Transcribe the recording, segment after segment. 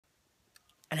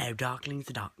Hello, Darklings,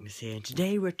 the Darkness here, and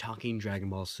today we're talking Dragon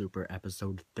Ball Super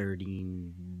Episode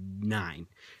 39.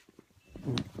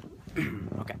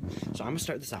 Okay, so I'm gonna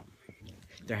start this out.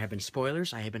 There have been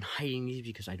spoilers. I have been hiding these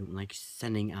because I don't like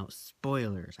sending out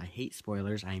spoilers. I hate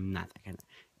spoilers. I'm not that kind of...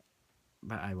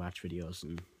 But I watch videos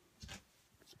and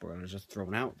spoilers just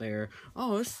thrown out there.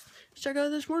 Oh, let's check out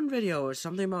this one video. It's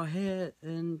something about Hit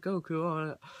and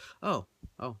Goku. Oh,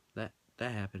 that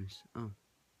happens. Oh.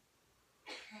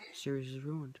 Series is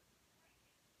ruined.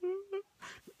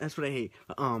 That's what I hate.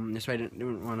 That's why I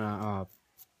didn't want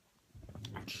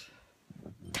to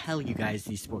tell you guys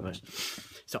these spoilers.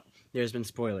 So there's been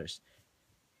spoilers.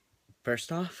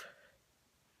 First off,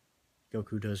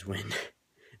 Goku does win,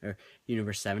 or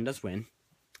Universe 7 does win.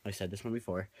 I said this one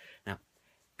before. Now,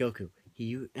 Goku.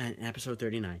 In episode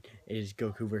 39 is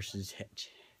Goku versus Hit.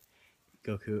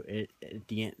 Goku at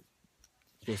the end.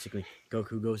 Basically,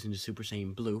 Goku goes into Super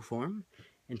Saiyan Blue form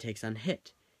and takes on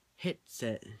Hit. Hit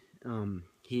said,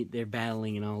 they're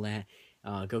battling and all that.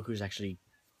 Goku's actually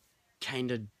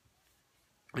kind of,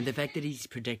 and the fact that he's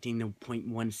predicting the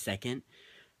 0.1 second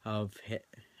of Hit.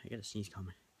 I got a sneeze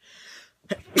coming.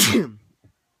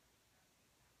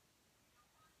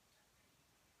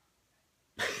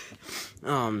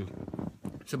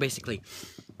 So basically,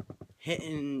 Hit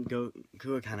and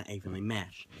Goku are kind of evenly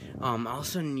matched. All of a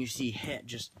sudden you see Hit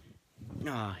just,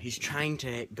 he's trying to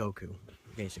hit Goku,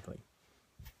 basically.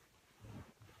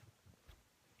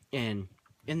 And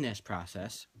in this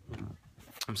process,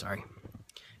 I'm sorry,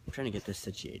 I'm trying to get this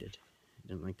situated. I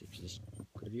didn't like to just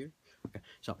put a view. Okay,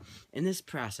 so in this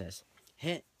process,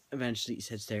 Hit eventually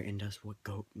sits there and does what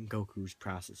Goku's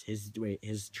process,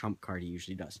 his trump card he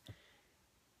usually does.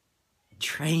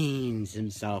 Trains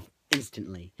himself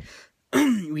instantly.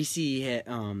 We see Hit,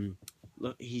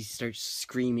 look, he starts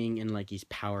screaming and like he's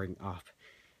powering up.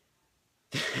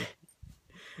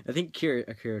 I think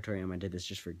Akira Toriyama did this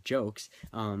just for jokes.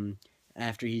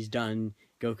 After he's done,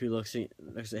 Goku looks at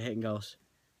Hit and goes,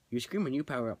 "You scream when you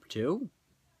power up too?"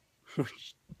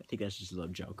 Which I think that's just a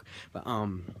little joke. But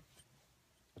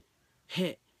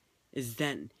Hit is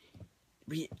then.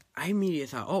 I immediately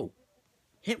thought, oh,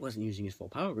 Hit wasn't using his full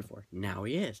power before. Now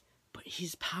he is, but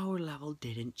his power level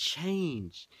didn't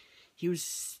change. He was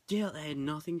still had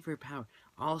nothing for power.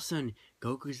 All of a sudden,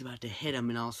 Goku's about to hit him,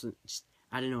 and all of a sudden, just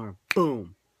out of nowhere,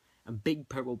 boom! A big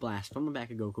purple blast from the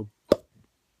back of Goku,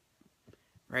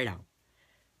 right out.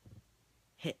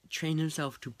 Hit trained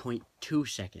himself to 0.2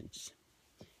 seconds.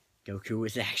 Goku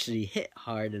was actually hit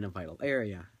hard in a vital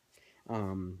area.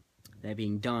 That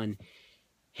being done,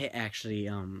 Hit actually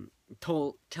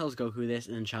tells Goku this,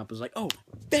 and then Champa's like, "Oh,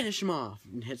 finish him off!"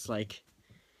 And Hit's like,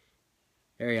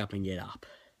 "Hurry up and get up.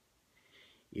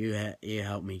 You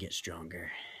help me get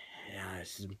stronger.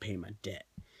 This is paying my debt."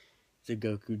 So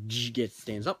Goku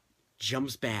stands up,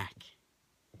 jumps back,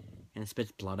 and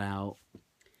spits blood out.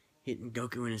 Hitting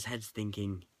Goku in his head's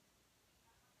thinking,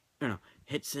 no,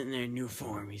 Hit's sitting there in new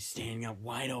form. He's standing up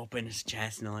wide open, his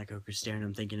chest, and all that. Goku's staring at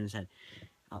him, thinking in his head,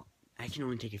 I can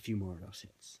only take a few more of those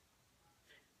hits.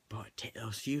 But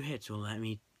those few hits will let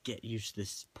me get used to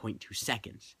this 0.2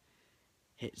 seconds.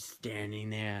 Hit's standing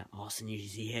there, all of a sudden you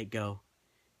see Hit go,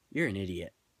 "You're an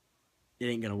idiot. It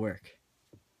ain't gonna work.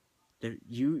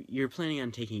 You're planning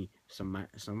on taking some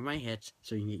of my hits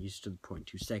so you can get used to the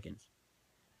 0.2 seconds.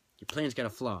 Your plan's got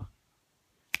a flaw."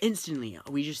 Instantly,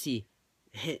 we just see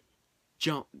Hit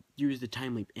use the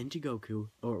time leap into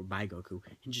Goku, or by Goku,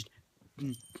 and just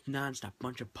non-stop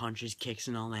bunch of punches, kicks,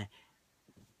 and all that.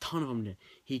 Ton of them did.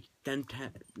 He then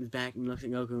taps back and looks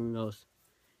at Goku and goes,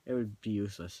 "It would be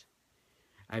useless.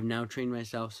 I've now trained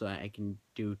myself so I can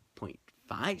do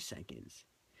 0.5 seconds.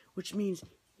 Which means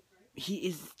he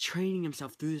is training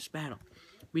himself through this battle.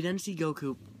 We then see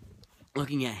Goku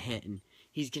looking at Hit, and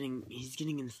he's getting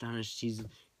astonished.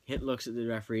 Hit looks at the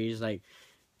referee. He's like,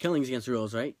 "Killing's against the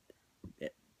rules, right?"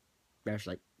 Ref's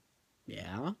like,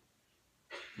 "Yeah."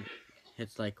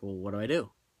 Hit's like, "Well, what do I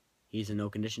do?" He's in no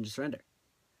condition to surrender.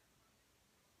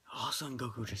 All of a sudden,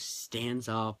 Goku just stands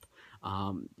up.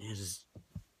 His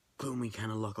gloomy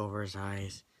kind of look over his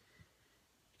eyes,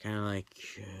 kind of like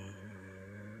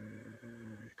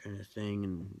kind of thing,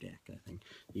 and yeah, kind of thing,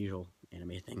 the usual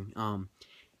anime thing.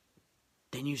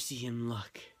 Then you see him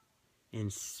look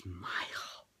and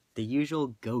smile, the usual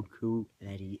Goku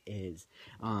that he is,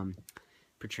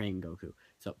 portraying Goku.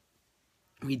 So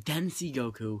we then see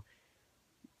Goku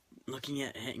looking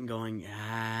at Hit and going,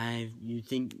 "You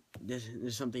think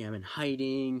there's something I've been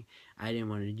hiding? I didn't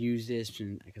want to use this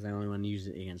because I only want to use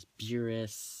it against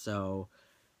Beerus. So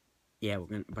yeah,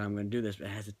 I'm gonna do this. But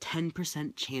it has a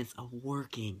 10% chance of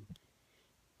working.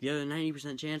 The other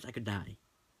 90% chance I could die.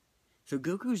 So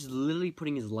Goku's literally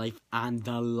putting his life on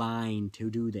the line to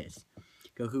do this.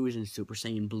 Goku is in Super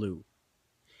Saiyan Blue.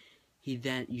 He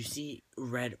then, you see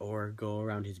red aura go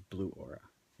around his blue aura,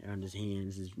 around his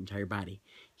hands, his entire body.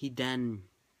 He then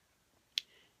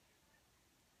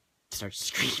starts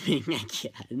screaming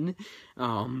again,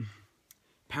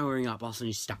 powering up. All of a sudden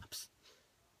he stops.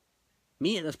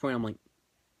 Me at this point, I'm like,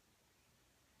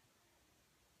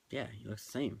 yeah, he looks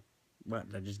the same. What,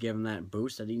 did I just give him that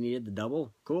boost that he needed, the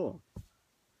double? Cool.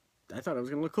 I thought it was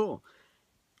gonna look cool.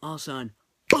 All of a sudden,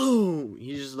 boom!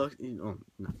 He just looks, oh,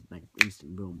 not like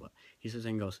instant boom, but he says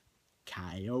and goes,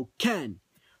 Kaioken!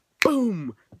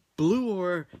 Boom! Blue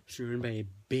ore surrounded by a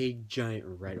big giant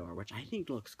red ore, which I think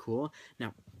looks cool.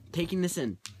 Now, taking this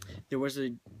in, there was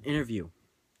an interview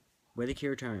with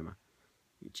Akira Toriyama.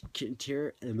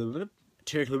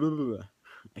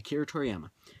 Akira Toriyama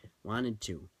wanted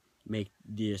to make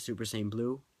the Super Saiyan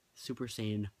Blue Super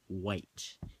Saiyan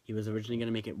White. He was originally going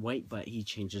to make it white, but he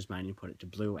changed his mind and put it to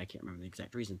blue. I can't remember the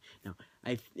exact reason. Now,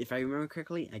 if I remember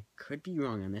correctly, I could be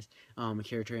wrong on this.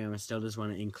 Akira Toriyama still does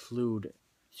want to include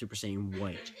Super Saiyan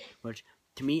White, which,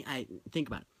 to me, I think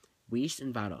about it. Whis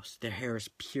and Vados, their hair is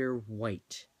pure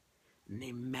white. And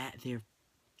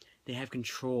they have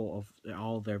control of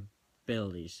all their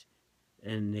abilities.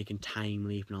 And they can time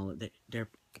leap and all that. They're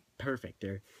perfect.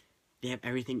 They have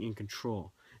everything in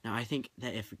control. Now, I think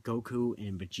that if Goku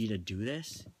and Vegeta do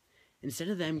this, instead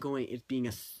of them it being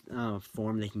a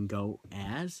form they can go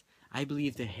as, I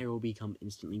believe their hair will become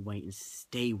instantly white and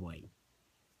stay white.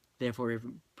 Therefore,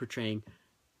 portraying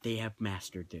they have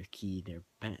mastered their ki, their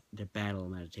battle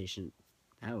meditation.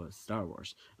 That was Star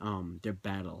Wars. Their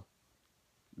battle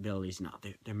abilities now.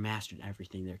 They're mastered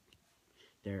everything.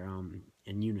 They're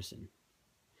in unison.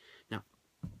 Now,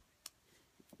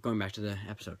 going back to the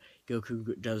episode,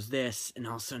 Goku does this, and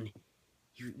all of a sudden,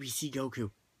 we see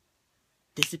Goku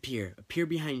appear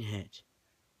behind Hit.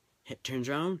 Hit turns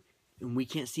around, and we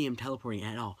can't see him teleporting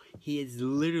at all. He is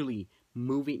literally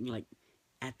moving, like,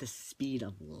 at the speed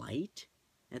of light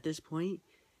at this point.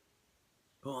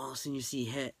 Well, all of a sudden you see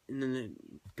Hit, and then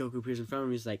Goku appears in front of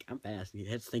him, he's like, I'm fast. And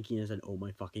Hit's thinking, he said, oh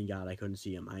my fucking god, I couldn't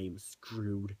see him. I am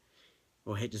screwed.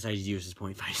 Well, Hit decides to use his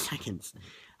 0.5 seconds.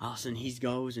 All of a sudden, he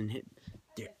goes and Hit.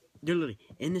 They're literally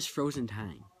in this frozen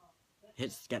time.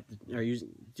 Hit's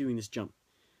doing this jump.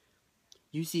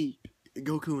 You see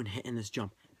Goku and Hit in this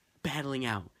jump, battling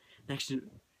out. Next to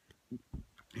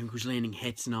Goku's landing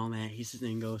hits and all that. He sits there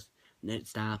and goes, and it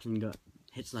stops and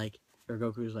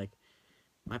Goku's like,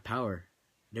 my power,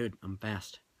 dude, I'm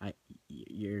fast.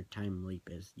 Your time leap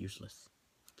is useless.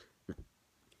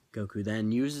 Goku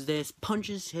then uses this,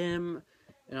 punches him,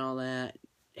 and all that.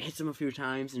 Hits him a few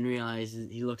times and realizes,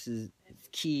 he looks at his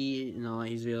ki and all that,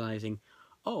 he's realizing,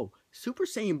 oh, Super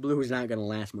Saiyan Blue is not going to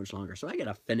last much longer, so I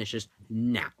gotta finish this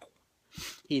now.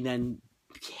 He then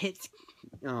hits,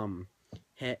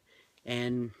 Hit,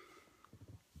 and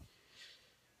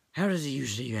how does he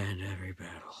usually end every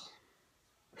battle?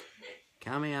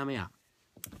 Kamehameha.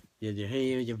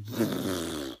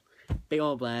 Big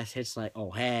old blast, hits like,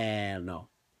 oh, hell no.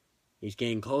 He's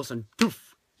getting close and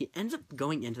poof! He ends up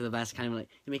going into the vast, kind of like,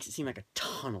 it makes it seem like a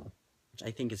tunnel, which I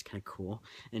think is kind of cool.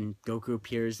 And Goku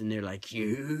appears, and they're like,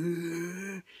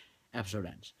 yeah. Episode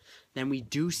ends. Then we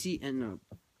do see in a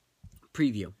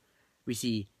preview, we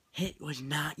see Hit was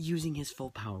not using his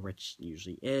full power, which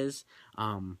usually is.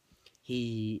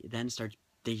 He then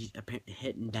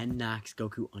Hit and then knocks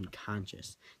Goku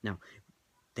unconscious. Now,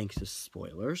 thanks to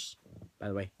spoilers, by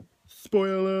the way,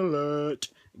 spoiler alert!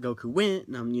 Goku wins.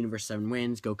 Universe 7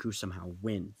 wins. Goku somehow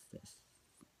wins this.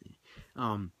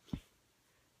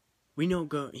 We know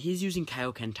he's using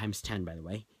Kaioken times 10, by the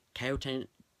way. Kaioken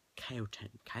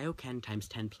times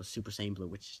 10 plus Super Saiyan Blue,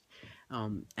 which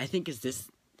I think is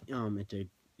this.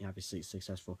 Obviously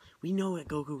successful. We know that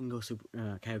Goku can go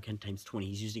Kaioken times 20.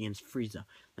 He's using against Frieza.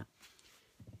 Now,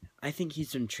 I think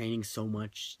he's been training so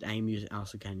much. I'm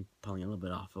also kind of pulling a little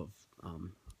bit off of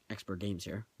expert games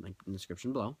here, like in the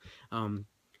description below.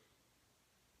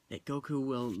 That Goku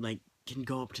will can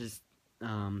go up to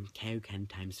Kaioken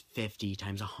times 50,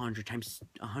 times 100, times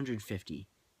 150.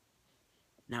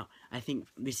 Now, I think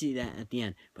we see that at the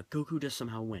end, but Goku does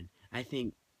somehow win. I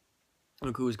think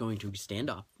Goku is going to stand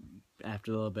up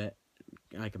after a little bit,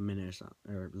 like a minute or so,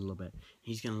 or a little bit.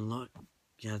 He's gonna look,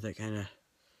 that kind of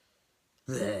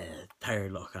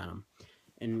tired look on him,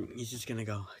 and he's just gonna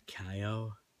go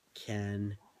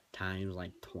Kaioken times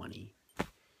 20,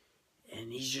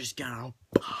 and he's just gonna.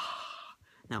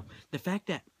 Now, the fact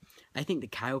that I think the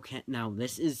Kaioken. Now,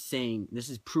 this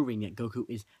is proving that Goku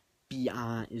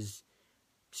is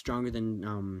stronger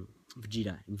than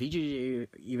Vegeta, and Vegeta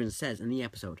even says in the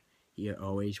episode, You're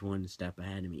always one step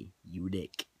ahead of me, you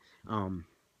dick.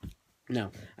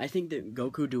 No, I think that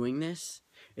Goku doing this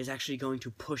is actually going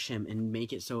to push him and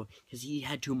make it so, because he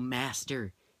had to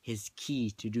master his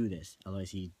ki to do this,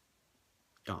 otherwise he's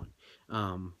gone.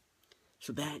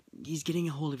 So that he's getting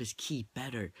a hold of his ki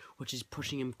better, which is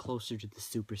pushing him closer to the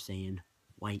Super Saiyan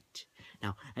White.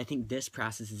 Now, I think this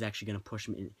process is actually going to push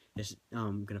him in. This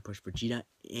going to push Vegeta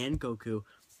and Goku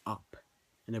up,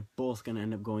 and they're both going to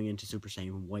end up going into Super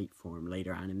Saiyan White form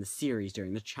later on in the series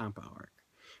during the Champa arc,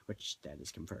 which that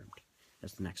is confirmed.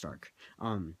 That's the next arc.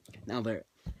 Now there,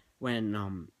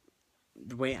 when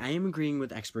the way I am agreeing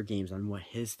with Expert Games on what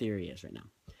his theory is right now,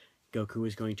 Goku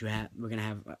is going to have. We're going to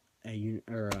have a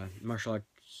martial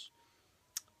arts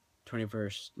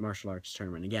 21st martial arts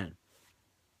tournament again,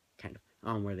 kind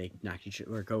of where they knocked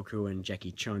where Goku and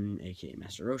Jackie Chun, aka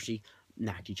Master Roshi,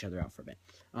 knocked each other out for a bit.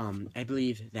 I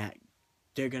believe that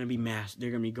they're gonna be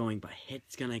going, but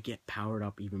Hit's gonna get powered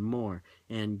up even more,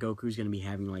 and Goku's gonna be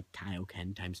having like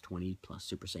Kaioken times 20 plus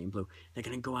Super Saiyan Blue. They're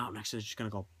gonna go out next to just gonna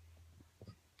go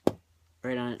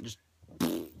right on it, just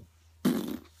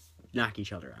knock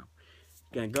each other out.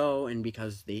 Gonna go, and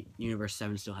because the Universe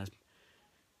 7 still has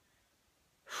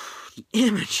the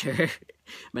amateur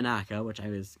Manaka, which I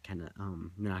was kind of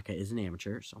Manaka is an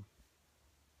amateur, so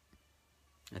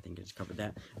I think it's covered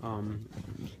that.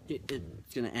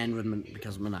 It's gonna end with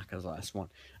because Manaka's the last one.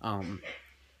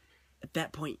 At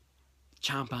that point,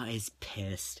 Champa is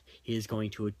pissed. He is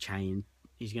going to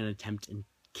he's gonna attempt and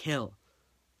kill.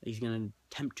 He's gonna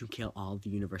attempt to kill all of the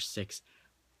Universe 6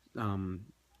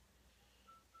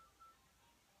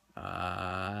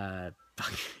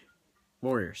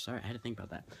 warriors. Sorry, I had to think about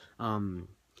that.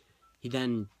 He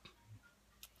then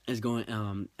is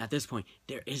going, at this point,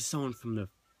 there is someone from the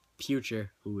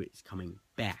future who is coming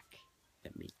back.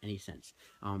 That makes any sense.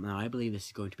 Now I believe this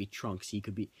is going to be Trunks. He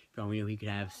could be, for all we know, he could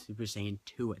have Super Saiyan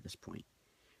 2 at this point,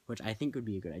 which I think would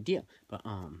be a good idea. But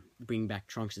bringing back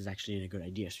Trunks is actually a good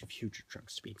idea, so future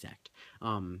Trunks to be exact.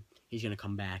 He's going to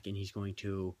come back and he's going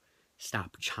to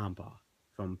stop Champa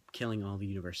from killing all the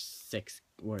Universe 6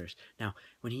 warriors. Now,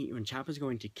 when Champa's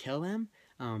going to kill them,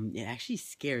 it actually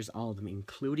scares all of them,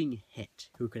 including Hit,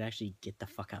 who could actually get the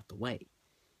fuck out the way.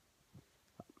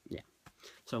 Yeah.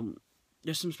 So,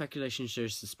 there's some speculations,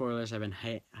 there's the spoilers I've been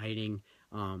hiding.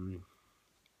 So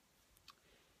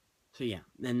yeah,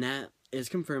 and that is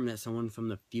confirmed that someone from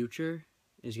the future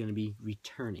is going to be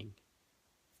returning.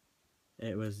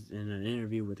 It was in an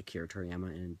interview with Akira Toriyama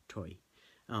and Toei.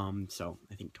 So,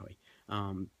 I think Toei.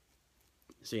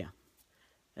 So yeah,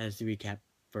 that's the recap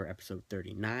for episode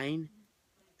 39.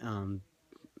 The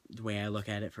way I look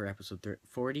at it for episode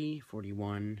 40,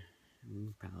 41,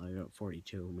 probably about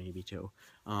 42, maybe too.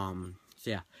 So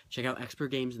yeah, check out Expert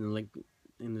Games in the link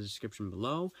in the description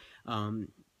below.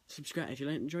 Subscribe if you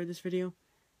enjoyed this video.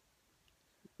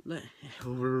 My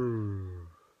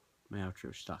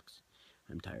outro sucks.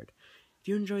 I'm tired. If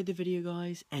you enjoyed the video,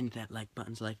 guys, and that like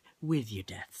button's like with your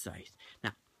death sight.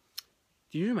 Now,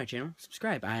 if you're new to my channel,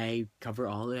 subscribe. I cover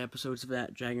all the episodes of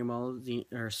that Dragon Ball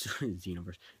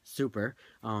Xenoverse Super,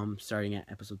 starting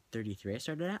at episode 33 I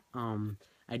started at.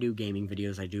 I do gaming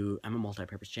videos, I'm a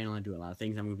multi-purpose channel, I do a lot of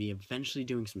things. I'm going to be eventually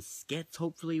doing some skits,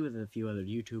 hopefully, with a few other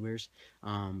YouTubers.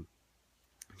 So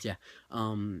yeah,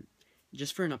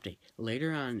 just for an update,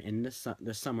 later on in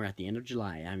the summer, at the end of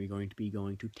July, I'm going to be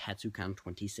going to Tatsu-Con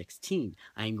 2016.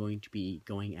 I'm going to be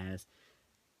going as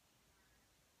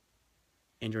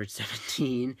Android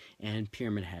 17 and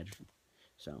Pyramid Head.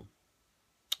 So,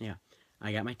 yeah.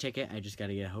 I got my ticket. I just got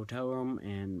to get a hotel room,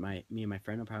 and me and my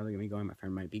friend are probably going to be going. My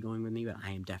friend might be going with me, but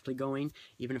I am definitely going.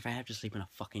 Even if I have to sleep in a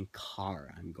fucking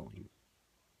car, I'm going.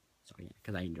 So, yeah,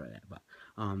 because I enjoy that. But,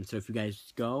 so if you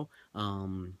guys go,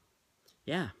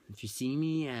 yeah, if you see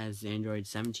me as Android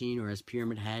 17 or as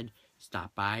Pyramid Head,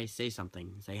 stop by, say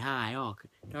something. Say, hi, oh,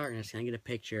 Darkness, can I get a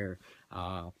picture?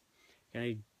 Can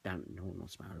I, no one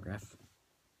wants my autograph.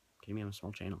 Kidding me, I'm a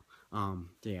small channel. So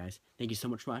yeah, guys, thank you so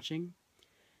much for watching,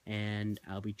 and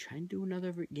I'll be trying to do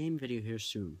another game video here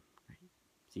soon. Right.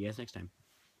 See you guys next time.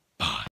 Bye.